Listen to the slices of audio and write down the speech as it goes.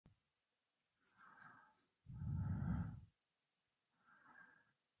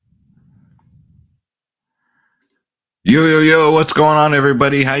Yo, what's going on,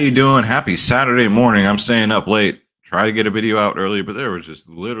 everybody? How you doing? Happy Saturday morning. I'm staying up late. Try to get a video out early, but there was just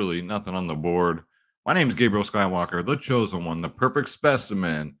literally nothing on the board. My name's Gabriel Skywalker, the chosen one, the perfect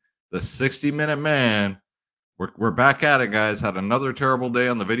specimen, the 60-minute man. We're back at it, guys. Had another terrible day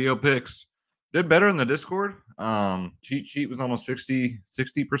on the video picks. Did better in the Discord. Cheat sheet was almost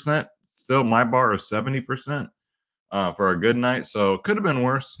 60%. Still, my bar is 70%. For a good night. So could have been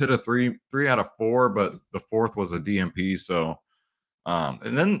worse. Hit a three out of 4, but the fourth was a DMP. So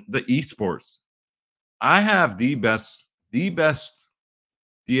and then the esports. I have the best DFS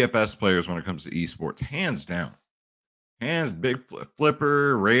players when it comes to esports, hands down. Hands, big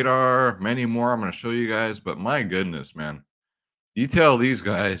flipper, radar, many more. I'm going to show you guys, but my goodness, man. You tell these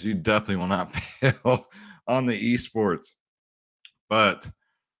guys, you definitely will not fail on the esports. But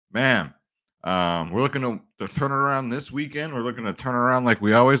man, we're looking to turn it around this weekend. We're looking to turn around like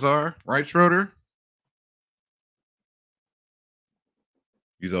we always are. Right, Schroeder?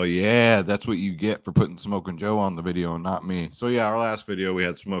 He's all, yeah, that's what you get for putting Smoking Joe on the video and not me. So, yeah, our last video, we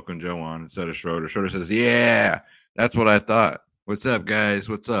had Smoking Joe on instead of Schroeder. Schroeder says, yeah, that's what I thought. What's up, guys?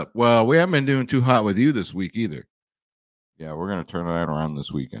 What's up? Well, we haven't been doing too hot with you this week either. Yeah, we're going to turn that around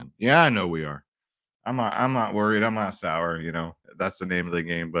this weekend. Yeah, I know we are. I'm not worried. I'm not sour. You know, that's the name of the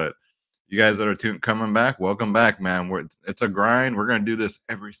game. But you guys that are coming back, welcome back, man. It's a grind. We're going to do this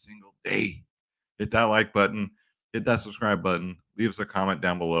every single day. Hit that like button. Hit that subscribe button. Leave us a comment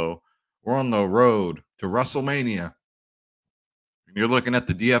down below. We're on the road to WrestleMania. And you're looking at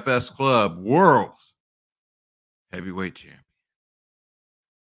the DFS Club World's Heavyweight Champion.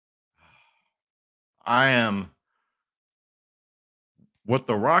 I am what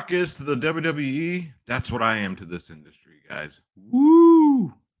The Rock is to the WWE. That's what I am to this industry, guys.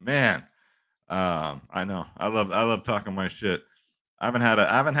 Woo, man. I know. I love talking my shit. I haven't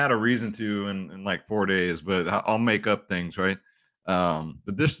had a reason to in like 4 days, but I'll make up things, right?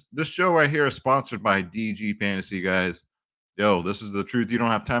 But this show right here is sponsored by DG Fantasy, guys. Yo, this is the truth. You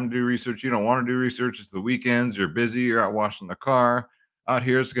don't have time to do research. You don't want to do research. It's the weekends. You're busy. You're out washing the car. Out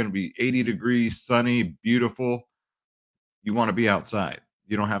here, it's going to be 80 degrees, sunny, beautiful. You want to be outside.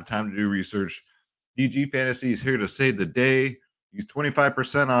 You don't have time to do research. DG Fantasy is here to save the day. Use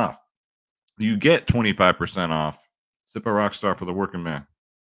 25% off. You get 25% off. Sip a Rockstar for the working man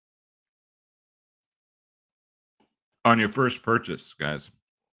on your first purchase, guys.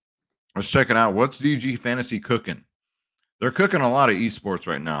 Let's check it out. What's DG Fantasy cooking? They're cooking a lot of esports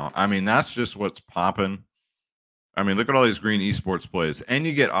right now. I mean, that's just what's popping. I mean, look at all these green esports plays. And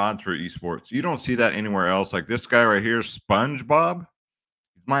you get odds for esports. You don't see that anywhere else. Like this guy right here, SpongeBob,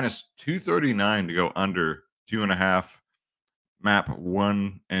 he's minus 239 to go under 2.5 map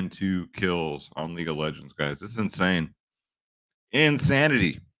 1 and 2 kills on League of Legends, guys. This is insane.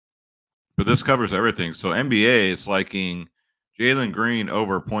 Insanity. But this covers everything. So NBA, it's liking Jalen Green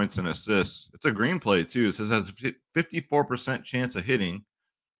over points and assists. It's a green play, too. It says it has a 54% chance of hitting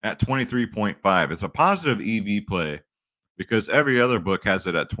at 23.5. It's a positive EV play because every other book has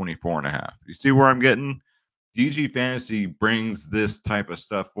it at 24.5. You see where I'm getting? DG Fantasy brings this type of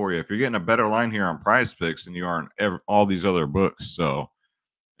stuff for you. If you're getting a better line here on PrizePicks than you are in all these other books. So,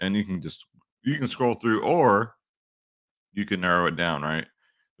 and you can scroll through, or you can narrow it down, right?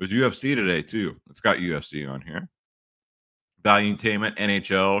 There's UFC today, too. It's got UFC on here. Valuetainment,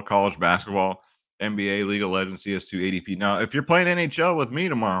 NHL, college basketball, NBA, League of Legends, CS2, ADP. Now, if you're playing NHL with me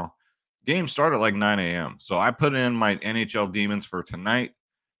tomorrow, games start at like 9 a.m. So I put in my NHL demons for tonight.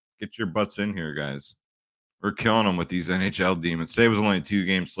 Get your butts in here, guys. We're killing them with these NHL demons. Today was only a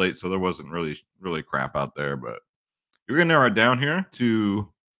 2-game slate, so there wasn't really crap out there. But you're going to narrow it down here to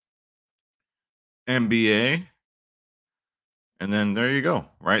NBA. And then there you go,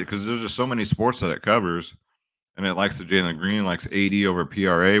 right? Because there's just so many sports that it covers. And it likes the Jalen Green, likes 80 over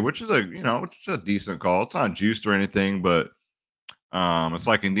PRA, which is a decent call. It's not juiced or anything, but it's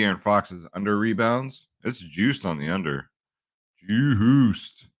like in De'Aaron Fox's under rebounds. It's juiced on the under.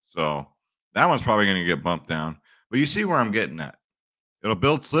 Juiced. So that one's probably going to get bumped down. But you see where I'm getting at. It'll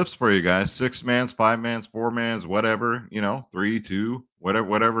build slips for you guys. 6-mans, 5-mans, 4-mans, whatever, 3, 2,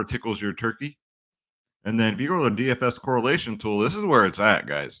 whatever tickles your turkey. And then if you go to the DFS correlation tool, this is where it's at,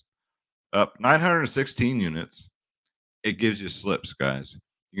 guys. Up 916 units. It gives you slips, guys.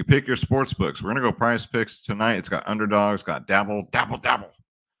 You can pick your sports books. We're going to go PrizePicks tonight. It's got underdogs, got Dabble.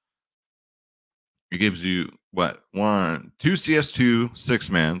 It gives you, what, 2 CS2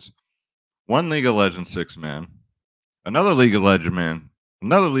 6-mans, 1 League of Legends 6-man, another League of Legends man,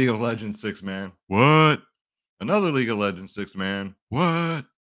 another League of Legends 6-man. What? Another League of Legends 6-man. What?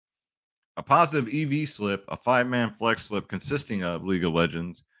 A positive EV slip, a 5-man flex slip consisting of League of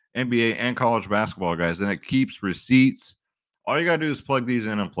Legends, NBA, and college basketball, guys. And it keeps receipts. All you got to do is plug these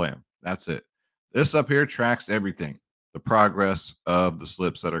in and play them. That's it. This up here tracks everything, the progress of the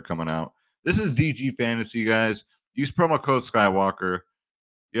slips that are coming out. This is DG Fantasy, guys. Use promo code Skywalker.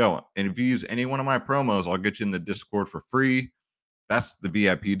 Yo, and if you use any one of my promos, I'll get you in the Discord for free. That's the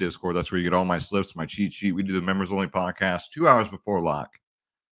VIP Discord. That's where you get all my slips, my cheat sheet. We do the members only podcast 2 hours before lock.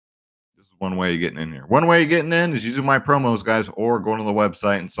 This is one way of getting in here. One way of getting in is using my promos, guys, or going to the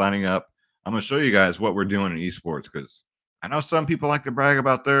website and signing up. I'm going to show you guys what we're doing in esports because I know some people like to brag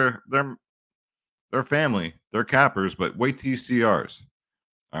about their family, their cappers, but wait till you see ours.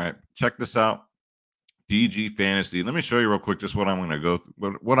 All right, check this out. DG Fantasy. Let me show you real quick just what I'm going to go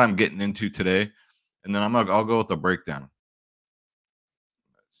through, what I'm getting into today, and then I'll go with the breakdown.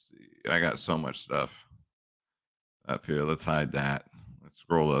 Let's see. I got so much stuff up here. Let's hide that. Let's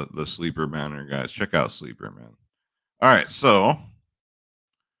scroll the sleeper banner, guys. Check out sleeper, man. All right, so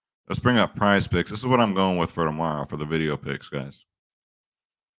let's bring up PrizePicks. This is what I'm going with for tomorrow for the video picks, guys.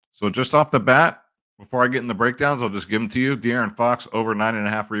 So just off the bat, before I get in the breakdowns, I'll just give them to you. De'Aaron Fox over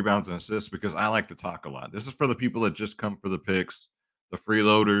 9.5 rebounds and assists because I like to talk a lot. This is for the people that just come for the picks, the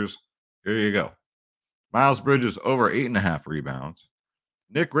freeloaders. Here you go. Miles Bridges over 8.5 rebounds.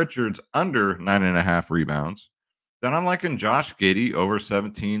 Nick Richards under 9.5 rebounds. Then I'm liking Josh Giddey over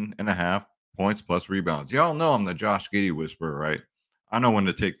 17.5 points plus rebounds. Y'all know I'm the Josh Giddey whisperer, right? I know when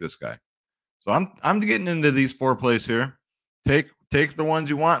to take this guy. So I'm getting into these 4 plays here. Take the ones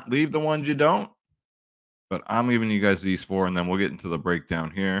you want, leave the ones you don't. But I'm giving you guys these 4, and then we'll get into the breakdown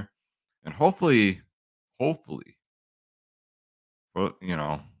here. And hopefully, well, for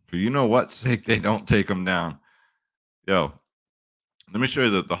you know what's sake, they don't take them down. Yo, let me show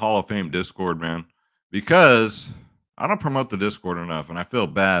you the Hall of Fame Discord, man. Because I don't promote the Discord enough, and I feel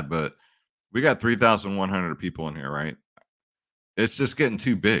bad, but we got 3,100 people in here, right? It's just getting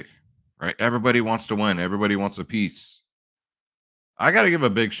too big, right? Everybody wants to win. Everybody wants a piece. I got to give a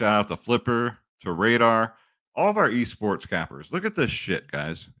big shout out to Flipper, to Radar, all of our esports cappers. Look at this shit,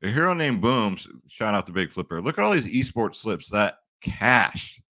 guys. A hero named Boom, shout out to Big Flipper. Look at all these esports slips that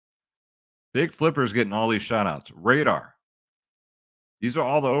cashed. Big Flipper's getting all these shout outs. Radar. These are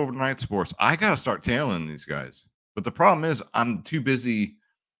all the overnight sports. I got to start tailing these guys. But the problem is I'm too busy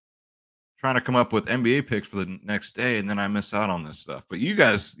trying to come up with NBA picks for the next day, and then I miss out on this stuff. But you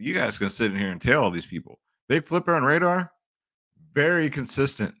guys can sit in here and tail all these people. Big Flipper and Radar, very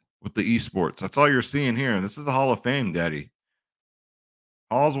consistent with the esports. That's all you're seeing here. This is the Hall of Fame, Daddy.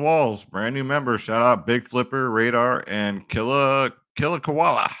 Hall's Walls, brand new member. Shout out Big Flipper, Radar, and Killa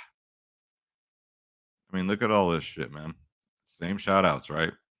Koala. I mean, look at all this shit, man. Same shout outs,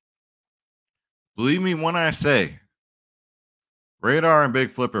 right? Believe me when I say Radar and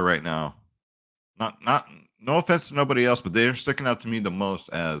Big Flipper right now. No offense to nobody else, but they're sticking out to me the most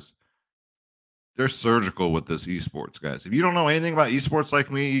as they're surgical with this esports, guys. If you don't know anything about esports like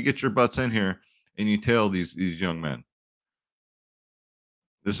me, you get your butts in here and you tail these young men.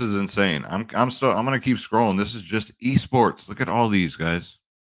 This is insane. I'm gonna keep scrolling. This is just esports. Look at all these guys.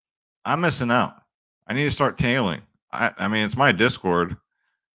 I'm missing out. I need to start tailing. I mean, it's my Discord.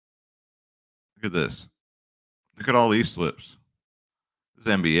 Look at this. Look at all these slips. This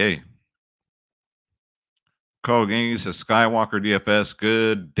is NBA. Cole Gaines says Skywalker DFS.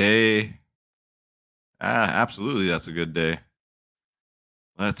 Good day. Absolutely, that's a good day.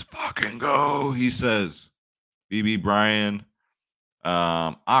 Let's fucking go, he says. BB Brian.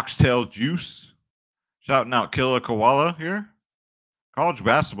 Oxtail Juice. Shouting out Killa Koala here. College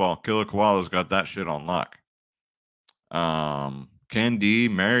basketball. Killa Koala's got that shit on lock. Candy,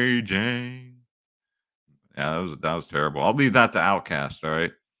 Mary Jane. Yeah, that was terrible. I'll leave that to Outcast, all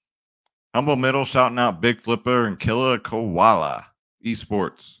right? Humble Middle shouting out Big Flipper and Killa Koala.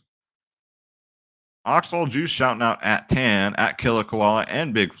 Esports. Oxtail Juice shouting out at Tan, at Killa Koala,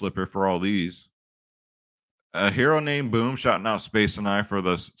 and Big Flipper for all these. A hero named Boom shouting out Space and I for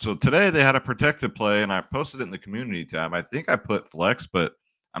this. So today they had a protected play, and I posted it in the community tab. I think I put flex, but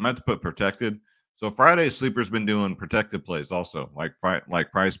I meant to put protected. So Friday Sleeper's been doing protected plays also, like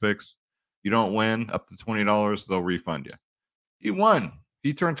PrizePicks. You don't win up to $20, they'll refund you. He won.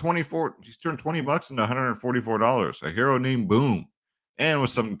 He turned 24. He's turned $20 into $144. A hero named Boom, and with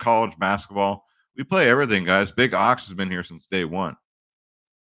some college basketball. We play everything, guys. Big Ox has been here since day one.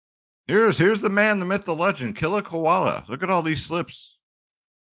 Here's the man, the myth, the legend, Killa Koala. Look at all these slips.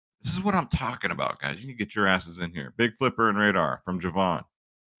 This is what I'm talking about, guys. You need to get your asses in here. Big Flipper and Radar from Javon.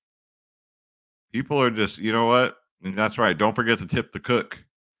 People are just, you know what? And that's right. Don't forget to tip the cook.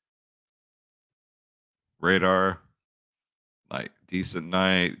 Radar. Like, decent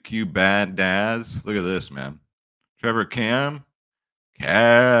night. Q Bad Daz. Look at this, man. Trevor Cam.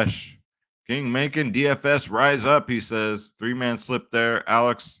 Cash. King Macon, DFS, rise up, he says. 3-man slip there.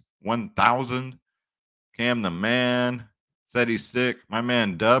 Alex, 1,000. Cam the man said he's sick. My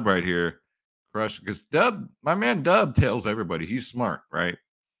man Dub right here. Crush. Because Dub, my man Dub tells everybody he's smart, right?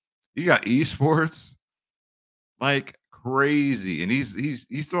 You got esports like crazy. And he's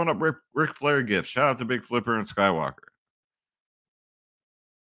throwing up Ric Flair gifts. Shout out to Big Flipper and Skywalker.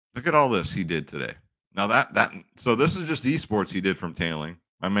 Look at all this he did today. Now so this is just esports he did from tailing.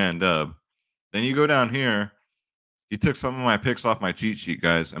 My man Dub. Then you go down here. He took some of my picks off my cheat sheet,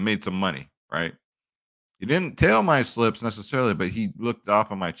 guys, and made some money, right? He didn't tail my slips necessarily, but he looked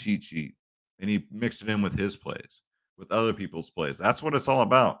off of my cheat sheet and he mixed it in with his plays, with other people's plays. That's what it's all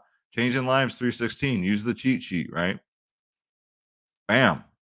about. Changing lives 316. Use the cheat sheet, right? Bam.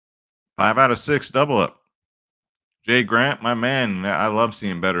 5 out of 6 double up. Jay Grant, my man. I love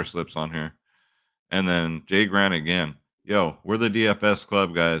seeing better slips on here. And then Jay Grant again. Yo, we're the DFS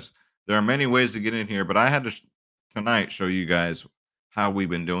club, guys. There are many ways to get in here, but I had to tonight show you guys how we've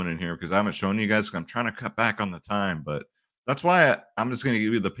been doing in here because I haven't shown you guys. I'm trying to cut back on the time, but that's why I'm just going to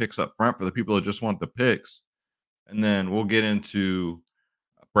give you the picks up front for the people that just want the picks. And then we'll get into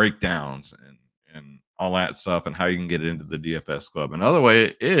breakdowns and all that stuff and how you can get into the DFS club. Another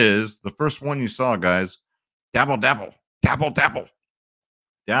way is the first one you saw, guys. Dabble, dabble, dabble, dabble.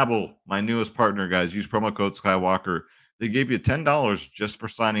 Dabble, my newest partner, guys. Use promo code Skywalker. They gave you $10 just for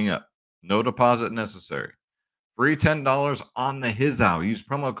signing up. No deposit necessary. Free $10 on the Hizow. Use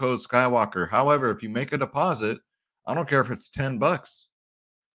promo code Skywalker. However, if you make a deposit, I don't care if it's $10.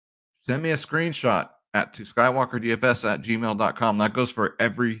 Send me a screenshot to skywalkerdfs@gmail.com. That goes for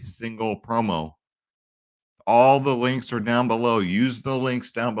every single promo. All the links are down below. Use the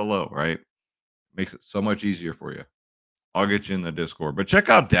links down below, right? Makes it so much easier for you. I'll get you in the Discord. But check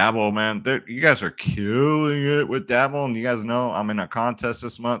out Dabble, man. You guys are killing it with Dabble. And you guys know I'm in a contest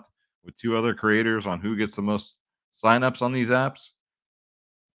this month with 2 other creators on who gets the most signups on these apps.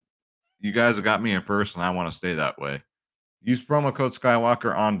 You guys have got me in first, and I want to stay that way. Use promo code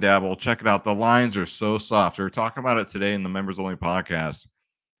Skywalker on Dabble. Check it out. The lines are so soft. We were talking about it today in the members only podcast.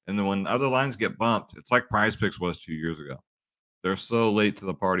 And then when other lines get bumped, it's like PrizePicks was 2 years ago. They're so late to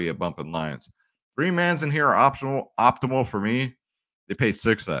the party at bumping lines. 3-mans in here are optimal for me. They pay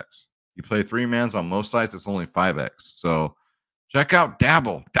 6x. You play 3-mans on most sites, it's only 5x. So check out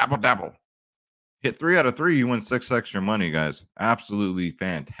Dabble. Dabble, dabble. Hit 3 out of 3, you win 6x your money, guys. Absolutely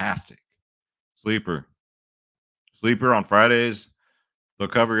fantastic. Sleeper on Fridays. They'll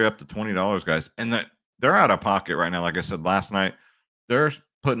cover you up to $20, guys. And they're out of pocket right now. Like I said last night, they're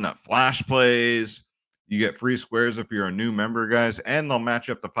putting up flash plays. You get free squares if you're a new member, guys. And they'll match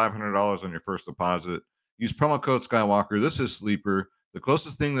up to $500 on your first deposit. Use promo code Skywalker. This is Sleeper. The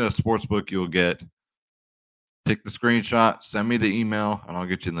closest thing to a sports book you'll get. Take the screenshot. Send me the email, and I'll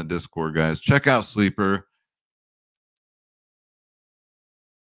get you in the Discord, guys. Check out Sleeper.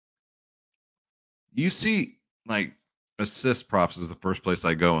 You see, like, assist props is the first place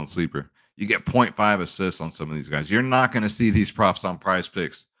I go on Sleeper. You get 0.5 assists on some of these guys. You're not going to see these props on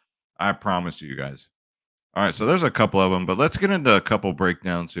PrizePicks. I promise you guys. All right, so there's a couple of them, but let's get into a couple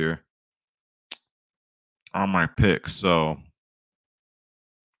breakdowns here on my picks. So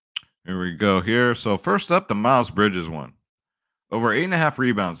here we go here. So first up, the Miles Bridges one. Over 8.5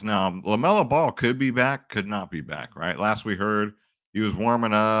 rebounds. Now, LaMelo Ball could be back, could not be back, right? Last we heard, he was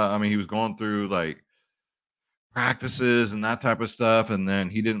warming up. I mean, he was going through, like, practices and that type of stuff, and then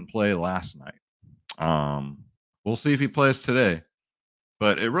he didn't play last night. We'll see if he plays today.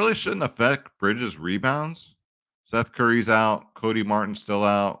 But it really shouldn't affect Bridges' rebounds. Seth Curry's out. Cody Martin's still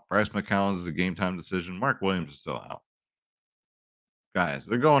out. Bryce McCallum is a game-time decision. Mark Williams is still out. Guys,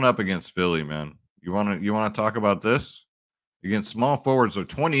 they're going up against Philly, man. You want to talk about this? Against small forwards, they're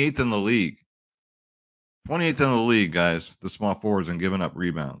 28th in the league. 28th in the league, guys, the small forwards, and giving up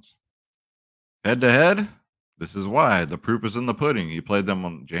rebounds. Head-to-head, this is why. The proof is in the pudding. He played them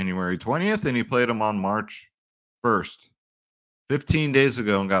on January 20th, and he played them on March 1st. 15 days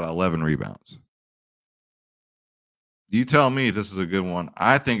ago and got 11 rebounds. You tell me if this is a good one.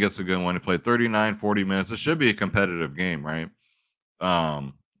 I think it's a good one. He played 39, 40 minutes. It should be a competitive game, right?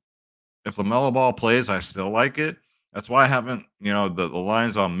 If LaMelo Ball plays, I still like it. That's why I haven't, the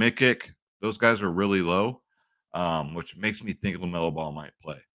lines on Mikic, those guys are really low, which makes me think LaMelo Ball might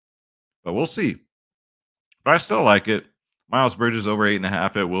play. But we'll see. But I still like it. Miles Bridges over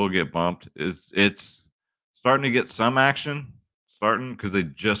 8.5. It will get bumped. It's starting to get some action. Because they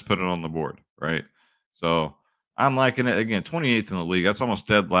just put it on the board, right? So I'm liking it. Again, 28th in the league. That's almost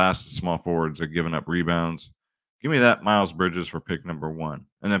dead last. Small forwards are giving up rebounds. Give me that Miles Bridges for pick number 1.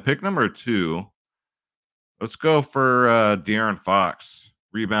 And then pick number 2. Let's go for De'Aaron Fox.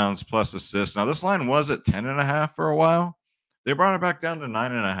 Rebounds plus assists. Now, this line was at 10.5 for a while. They brought it back down to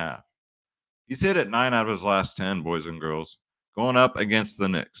 9.5. He's hit at 9 out of his last 10, boys and girls. Going up against the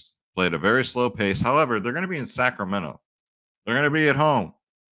Knicks. Played a very slow pace. However, they're going to be in Sacramento. They're going to be at home.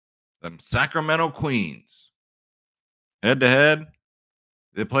 Them Sacramento Queens. Head to head,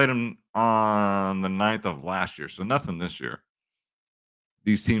 they played them on the 9th of last year, so nothing this year.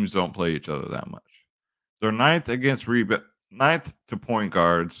 These teams don't play each other that much. They're ninth against ninth to point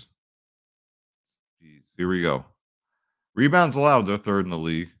guards. Jeez, here we go. Rebounds allowed, they're third in the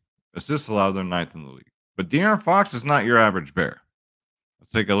league. Assists allowed, they're ninth in the league. But De'Aaron Fox is not your average Bear.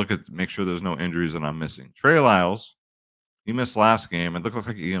 Let's take a look at, make sure there's no injuries that I'm missing. Trey Lyles, he missed last game. It looks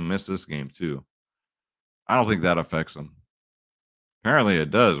like he can miss this game too. I don't think that affects him. Apparently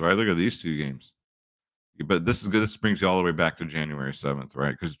it does, right? Look at these two games. But this is good. This brings you all the way back to January 7th,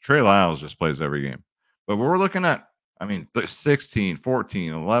 right? Because Trey Lyles just plays every game. But we're looking at, 16,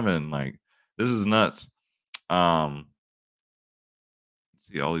 14, 11. Like, this is nuts. Let's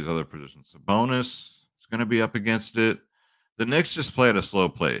see all these other positions. Sabonis is going to be up against it. The Knicks just play at a slow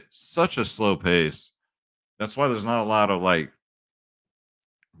pace. Such a slow pace. That's why there's not a lot of,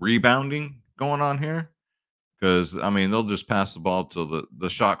 rebounding going on here. Because, they'll just pass the ball till the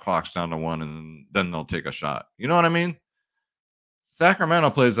shot clock's down to 1, and then they'll take a shot. You know what I mean? Sacramento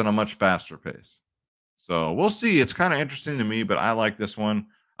plays at a much faster pace. So we'll see. It's kind of interesting to me, but I like this one.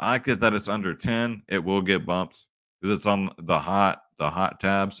 I like it that it's under 10. It will get bumped because it's on the hot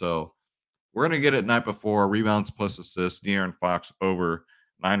tab. So we're going to get it night before. Rebounds plus assists. De'Aaron Fox over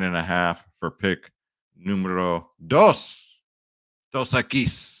 9.5 for pick numero dos. Dos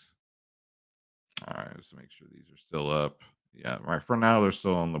Equis. All right, let's make sure these are still up. Yeah, right. For now, they're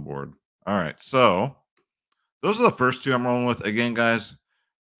still on the board. All right, so those are the first two I'm rolling with. Again, guys,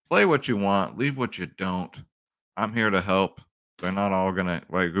 play what you want, leave what you don't. I'm here to help. They're not all gonna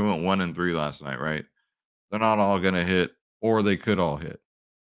we went 1 and 3 last night, right? They're not all gonna hit, or they could all hit.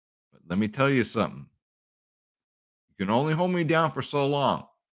 But let me tell you something. You can only hold me down for so long.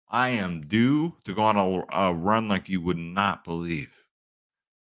 I am due to go on a run like you would not believe.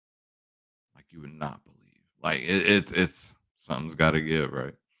 You would not believe. It's something's got to give,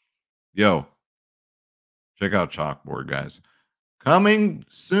 right? Yo, check out Chalkboard, guys. Coming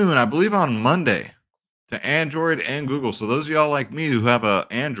soon, I believe on Monday, to Android and Google. So those of y'all like me who have an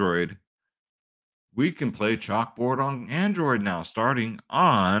Android, we can play Chalkboard on Android now, starting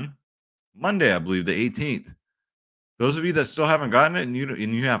on Monday, I believe, the 18th. Those of you that still haven't gotten it and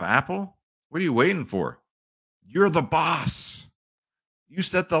you have Apple, what are you waiting for? You're the boss. You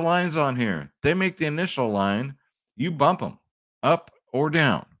set the lines on here. They make the initial line. You bump them up or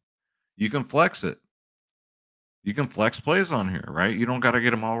down. You can flex it. You can flex plays on here, right? You don't got to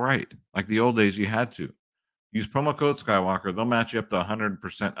get them all right. Like the old days, you had to. Use promo code Skywalker. They'll match you up to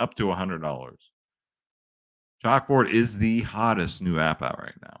 100%, up to $100. Chalkboard is the hottest new app out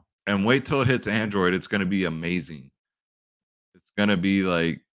right now. And wait till it hits Android. It's going to be amazing. It's going to be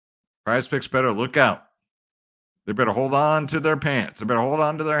like PrizePicks better look out. They better hold on to their pants. They better hold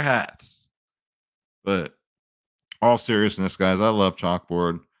on to their hats. But all seriousness, guys, I love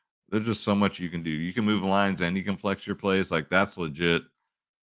Chalkboard. There's just so much you can do. You can move lines and you can flex your plays. Like, that's legit.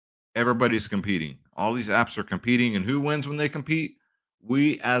 Everybody's competing. All these apps are competing. And who wins when they compete?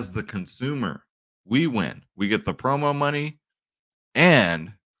 We, as the consumer, we win. We get the promo money.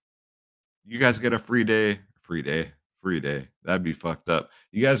 And you guys get a free day. Free day. That'd be fucked up.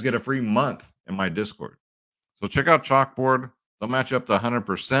 You guys get a free month in my Discord. So check out Chalkboard. They'll match up to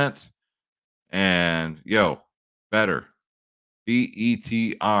 100%. And, yo, better.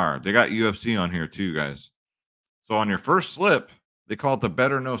 BETR. They got UFC on here too, guys. So on your first slip, they call it the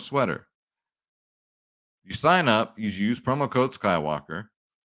Better No Sweater. You sign up, you use promo code Skywalker.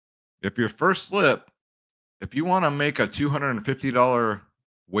 If your first slip, if you want to make a $250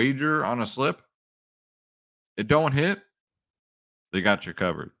 wager on a slip, it don't hit, they got you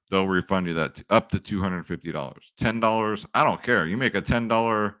covered. They'll refund you that up to $250. $10, I don't care. You make a $10,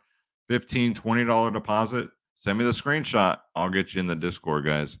 $15, $20 deposit, send me the screenshot. I'll get you in the Discord,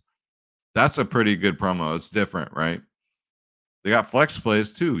 guys. That's a pretty good promo. It's different, right? They got flex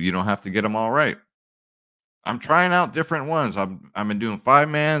plays too. You don't have to get them all right. I'm trying out different ones. I've been doing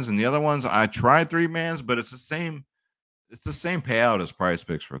 5-mans, and the other ones I tried 3-mans, but it's the same payout as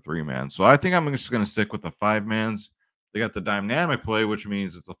PrizePicks for 3-mans. So I think I'm just going to stick with the 5-mans. They got the dynamic play, which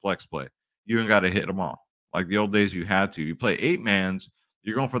means it's a flex play. You ain't got to hit them all. Like the old days you had to. You play 8-mans,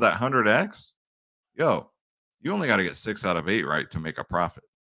 you're going for that 100x. Yo, you only got to get 6 out of 8 right to make a profit.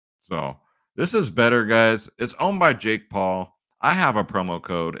 So this is better, guys. It's owned by Jake Paul. I have a promo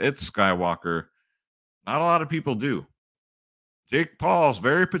code. It's Skywalker. Not a lot of people do. Jake Paul's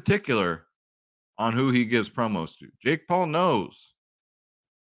very particular on who he gives promos to. Jake Paul knows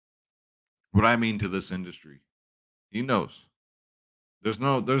what I mean to this industry. He knows. There's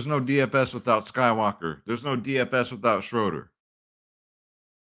no DFS without Skywalker. There's no DFS without Schroeder.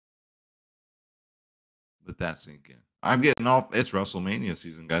 Let that sink in. I'm getting off. It's WrestleMania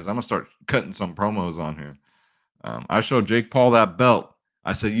season, guys. I'm gonna start cutting some promos on here. I showed Jake Paul that belt.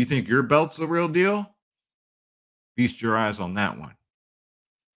 I said, "You think your belt's the real deal? Feast your eyes on that one."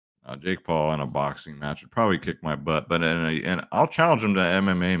 Jake Paul in a boxing match would probably kick my butt, but and I'll challenge him to an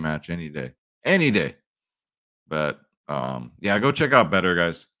MMA match any day. But yeah, go check out BETR,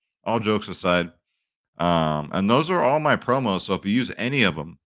 guys. All jokes aside, and those are all my promos. So if you use any of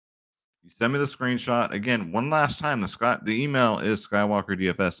them, you send me the screenshot. Again, one last time, the email is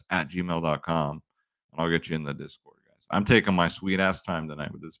skywalkerdfs@gmail.com, and I'll get you in the Discord, guys. I'm taking my sweet ass time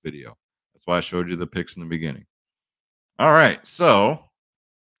tonight with this video. That's why I showed you the picks in the beginning. All right, so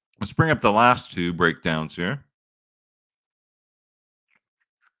let's bring up the last two breakdowns here.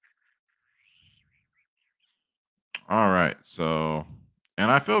 All right, so and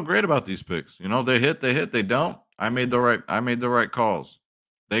I feel great about these picks. You know, they hit, they don't. I made the right calls.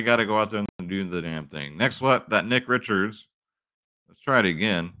 They got to go out there and do the damn thing. Next up, that Nick Richards. Let's try it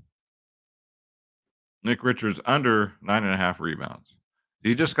again. Nick Richards under 9.5 rebounds.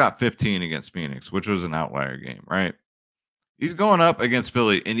 He just got 15 against Phoenix, which was an outlier game, right? He's going up against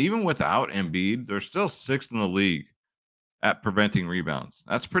Philly, and even without Embiid, they're still 6th in the league at preventing rebounds.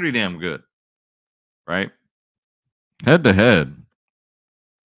 That's pretty damn good, right? Head to head,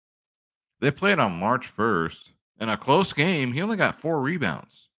 they played on March 1st. In a close game, he only got 4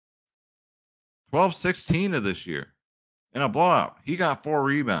 rebounds. 12-16 of this year. In a blowout, he got 4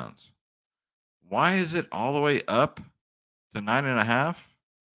 rebounds. Why is it all the way up to 9.5?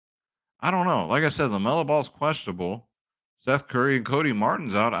 I don't know. Like I said, LaMelo Ball's questionable. Seth Curry and Cody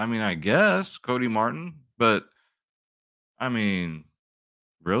Martin's out. I mean, I guess Cody Martin, but I mean,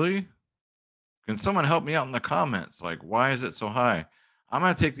 really? Can someone help me out in the comments? Like, why is it so high? I'm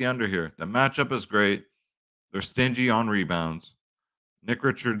going to take the under here. The matchup is great. They're stingy on rebounds. Nick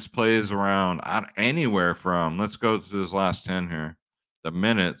Richards plays around anywhere from, let's go to his last 10 here, the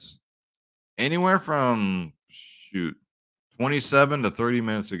minutes, anywhere from, 27 to 30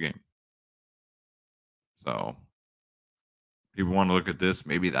 minutes a game. So people want to look at this.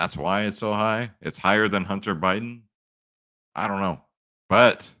 Maybe that's why it's so high. It's higher than Hunter Biden. I don't know.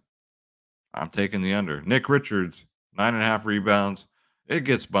 But I'm taking the under. Nick Richards, 9.5 rebounds. It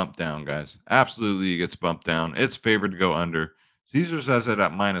gets bumped down, guys. Absolutely, it gets bumped down. It's favored to go under. Caesars has it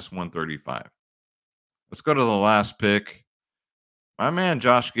at -135. Let's go to the last pick. My man,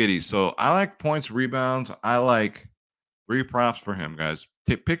 Josh Giddey. So I like points, rebounds. I like 3 props for him, guys.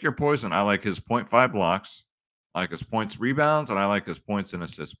 Pick your poison. I like his 0.5 blocks. I like his points, rebounds, and I like his points and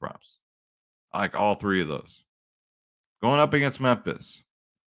assist props. I like all 3 of those. Going up against Memphis.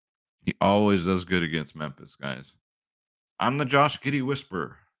 He always does good against Memphis, guys. I'm the Josh Giddey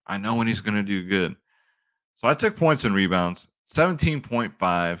whisperer. I know when he's going to do good. So I took points and rebounds,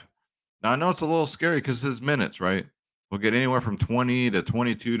 17.5. Now, I know it's a little scary because his minutes, right? We'll get anywhere from 20 to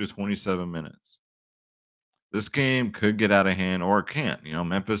 22 to 27 minutes. This game could get out of hand or it can't. You know,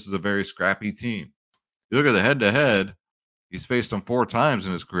 Memphis is a very scrappy team. You look at the head-to-head, he's faced them 4 times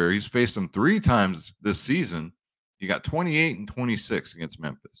in his career. He's faced them 3 times this season. He got 28 and 26 against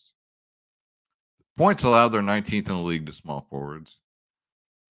Memphis. Points allowed, they're 19th in the league to small forwards.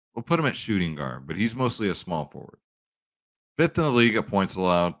 We'll put him at shooting guard, but he's mostly a small forward. 5th in the league at points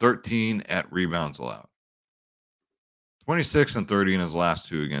allowed, 13 at rebounds allowed. 26 and 30 in his last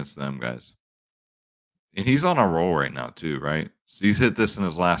 2 against them, guys. And he's on a roll right now, too, right? So he's hit this in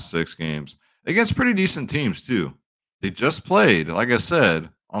his last 6 games against pretty decent teams, too. They just played, like I said,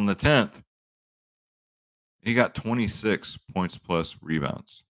 on the 10th. He got 26 points plus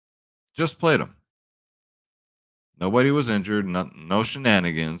rebounds. Just played him. Nobody was injured, no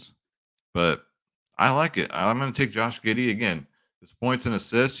shenanigans, but I like it. I'm going to take Josh Giddey again. His points and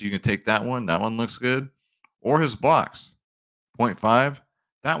assists, you can take that one. That one looks good. Or his blocks, 0.5.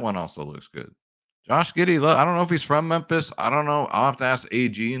 That one also looks good. Josh Giddey, I don't know if he's from Memphis. I don't know. I'll have to ask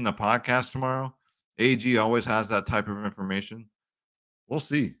AG in the podcast tomorrow. AG always has that type of information. We'll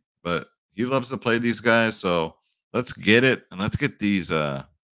see. But he loves to play these guys, so let's get it and let's get these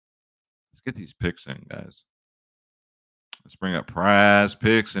picks in, guys. Let's bring up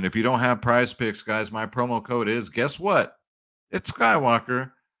PrizePicks. And if you don't have PrizePicks, guys, my promo code is, guess what? It's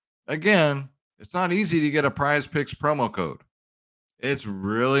Skywalker. Again, it's not easy to get a PrizePicks promo code. It's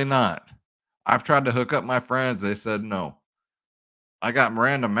really not. I've tried to hook up my friends. They said no. I got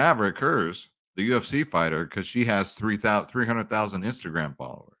Miranda Maverick, hers, the UFC fighter, because she has 300,000 Instagram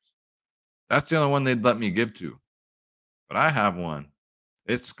followers. That's the only one they'd let me give to. But I have one.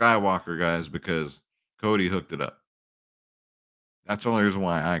 It's Skywalker, guys, because Cody hooked it up. That's the only reason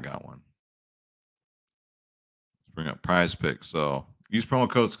why I got one. Let's bring up PrizePicks. So use promo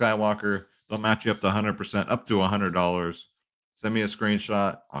code Skywalker. They'll match you up to 100%, up to $100. Send me a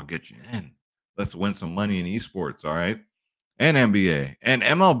screenshot. I'll get you in. Let's win some money in esports, all right? And NBA. And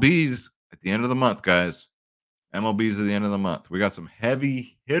MLBs at the end of the month, guys. MLBs at the end of the month. We got some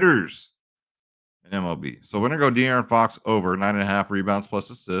heavy hitters in MLB. So we're going to go De'Aaron Fox over 9.5 rebounds plus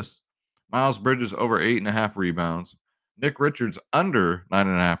assists. Miles Bridges over 8.5 rebounds. Nick Richards under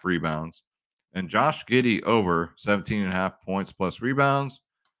 9.5 rebounds. And Josh Giddey over 17.5 points plus rebounds.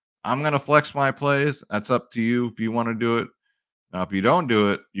 I'm going to flex my plays. That's up to you if you want to do it. Now, if you don't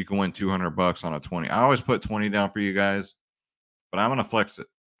do it, you can win $200 on a 20. I always put 20 down for you guys, but I'm going to flex it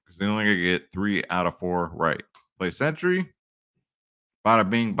because they're only going to get 3 out of 4 right. Play Sentry. Bada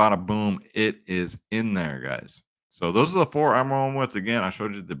bing, bada boom. It is in there, guys. So those are the 4 I'm rolling with. Again, I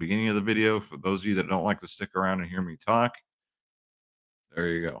showed you at the beginning of the video. For those of you that don't like to stick around and hear me talk, there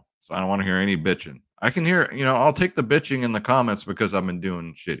you go. So I don't want to hear any bitching. I can hear, I'll take the bitching in the comments because I've been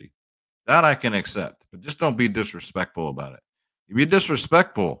doing shitty. That I can accept, but just don't be disrespectful about it. You be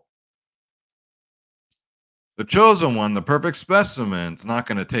disrespectful, the chosen one, the perfect specimen, is not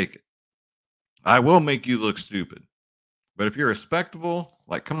going to take it. I will make you look stupid. But if you're respectable,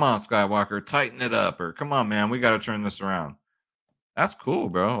 like, come on, Skywalker, tighten it up, or come on, man, we got to turn this around. That's cool,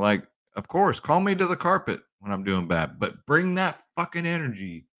 bro. Like, of course, call me to the carpet when I'm doing bad, but bring that fucking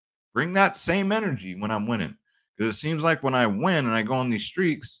energy. Bring that same energy when I'm winning. Because it seems like when I win and I go on these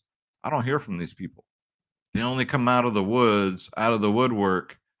streaks, I don't hear from these people. They only come out of the woods, out of the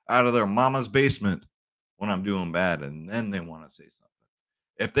woodwork, out of their mama's basement when I'm doing bad, and then they want to say something.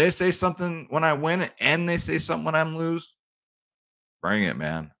 If they say something when I win and they say something when I'm lose, bring it,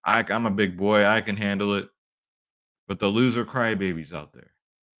 man. I'm a big boy. I can handle it. But the loser crybabies out there,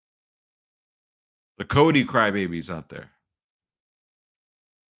 the Cody crybabies out there,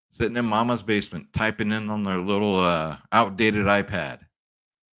 sitting in mama's basement, typing in on their little outdated iPad,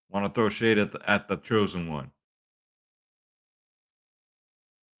 want to throw shade at the chosen one.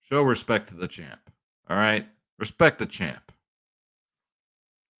 Show respect to the champ. All right? Respect the champ.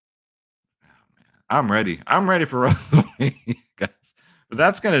 Oh, man. I'm ready. I'm ready for WrestleMania, guys. But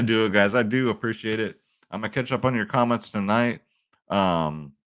that's going to do it, guys. I do appreciate it. I'm going to catch up on your comments tonight.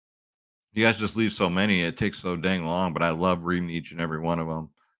 You guys just leave so many. It takes so dang long, but I love reading each and every one of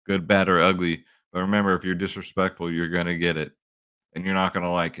them. Good, bad, or ugly. But remember, if you're disrespectful, you're going to get it. And you're not going to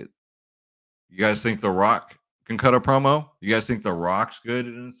like it. You guys think The Rock can cut a promo? You guys think The Rock's good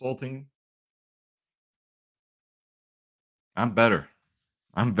at insulting? I'm better.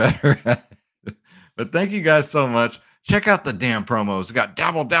 But thank you guys so much. Check out the damn promos. We got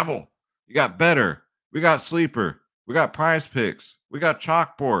Dabble. You got Better. We got Sleeper. We got PrizePicks. We got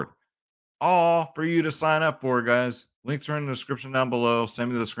Chalkboard. All for you to sign up for, guys. Links are in the description down below.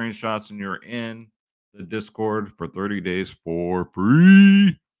 Send me the screenshots and you're in the Discord for 30 days for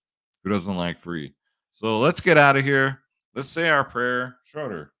free. Who doesn't like free? So let's get out of here. Let's say our prayer.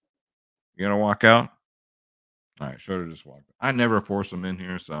 Schroeder, you gonna walk out? All right, Schroeder just walked. I never force him in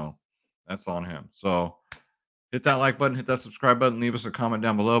here, so that's on him. So hit that like button, hit that subscribe button, leave us a comment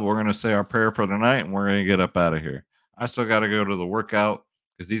down below. But we're gonna say our prayer for the night, and we're gonna get up out of here. I still got to go to the workout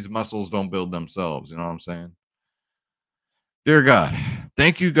because these muscles don't build themselves. You know what I'm saying? Dear God,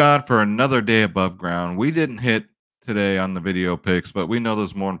 thank you, God, for another day above ground. We didn't hit today on the video picks, but we know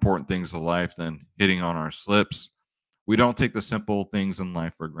there's more important things in life than hitting on our slips. We don't take the simple things in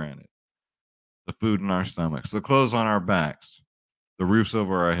life for granted. The food in our stomachs, the clothes on our backs, the roofs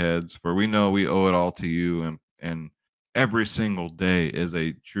over our heads, for we know we owe it all to you, and every single day is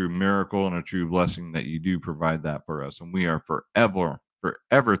a true miracle and a true blessing that you do provide that for us, and we are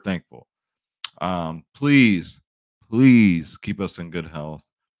forever thankful. Please keep us in good health,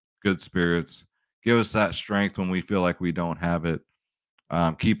 good spirits. Give us that strength when we feel like we don't have it.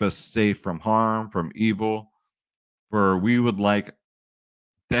 Keep us safe from harm, from evil, for we would like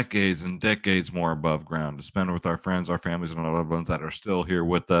decades and decades more above ground to spend with our friends, our families, and our loved ones that are still here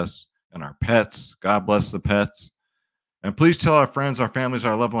with us, and our pets. God bless the pets. And please tell our friends, our families,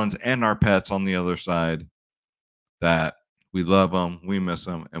 our loved ones, and our pets on the other side that we love them, we miss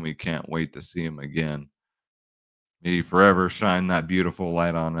them, and we can't wait to see them again. May you forever shine that beautiful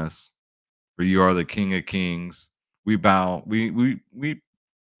light on us. For you are the King of Kings. We bow, we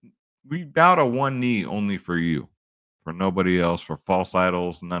bow to one knee only for you. For nobody else, for false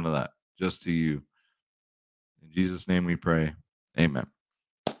idols, none of that. Just to you. In Jesus' name we pray. Amen.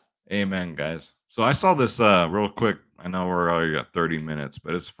 Amen, guys. So I saw this real quick. I know we're already at 30 minutes,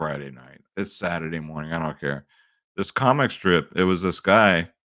 but it's Friday night. It's Saturday morning. I don't care. This comic strip, it was this guy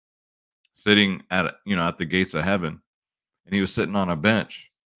sitting at at the gates of heaven, and he was sitting on a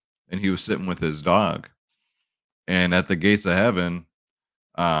bench, and he was sitting with his dog. And at the gates of heaven,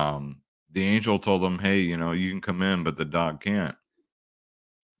 the angel told him, "Hey, you can come in, but the dog can't."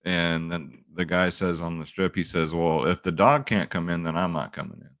 And then the guy says on the strip, he says, "Well, if the dog can't come in, then I'm not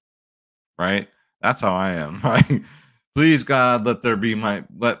coming in." Right? That's how I am. Right? Please God, let there be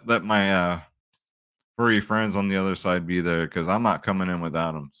let my furry friends on the other side be there, because I'm not coming in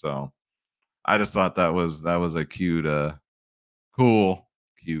without them. So I just thought that was a cute, cool,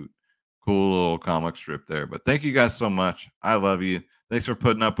 cute, cool little comic strip there. But thank you guys so much. I love you. Thanks for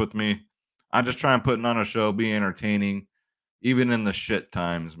putting up with me. I'm just trying putting on a show, be entertaining, even in the shit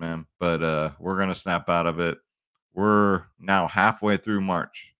times, man. But we're gonna snap out of it. We're now halfway through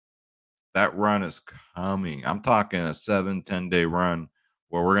March. That run is coming. I'm talking a 7-10 day run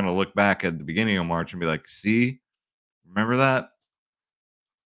where we're gonna look back at the beginning of March and be like, see, remember that?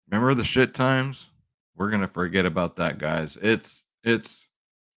 Remember the shit times? We're gonna forget about that, guys. It's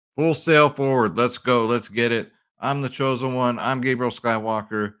full sail forward. Let's go. Let's get it. I'm the chosen one. I'm Gabriel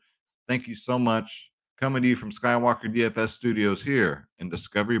Skywalker. Thank you so much. Coming to you from Skywalker DFS Studios here in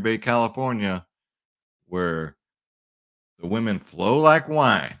Discovery Bay, California, where the women flow like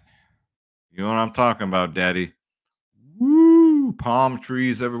wine. You know what I'm talking about, Daddy. Woo! Palm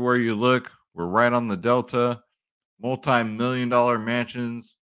trees everywhere you look. We're right on the Delta. Multi-million-dollar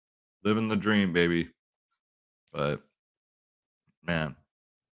mansions. Living the dream, baby. But man,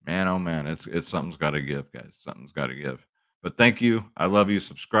 man, oh man, it's something's got to give, guys. Something's got to give. But thank you. I love you.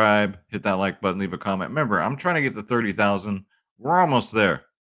 Subscribe, hit that like button, leave a comment. Remember, I'm trying to get to 30,000. We're almost there.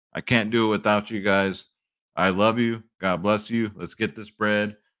 I can't do it without you guys. I love you. God bless you. Let's get this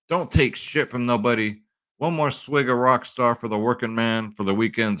bread. Don't take shit from nobody. One more swig of Rockstar for the working man. For the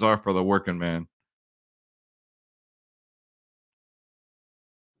weekends are for the working man.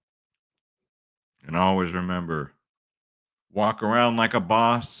 And always remember, walk around like a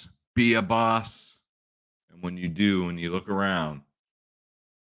boss. Be a boss. And when you do, when you look around,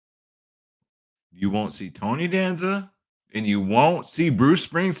 you won't see Tony Danza and you won't see Bruce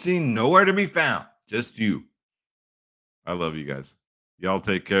Springsteen nowhere to be found. Just you. I love you guys. Y'all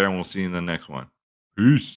take care, and we'll see you in the next one. Peace.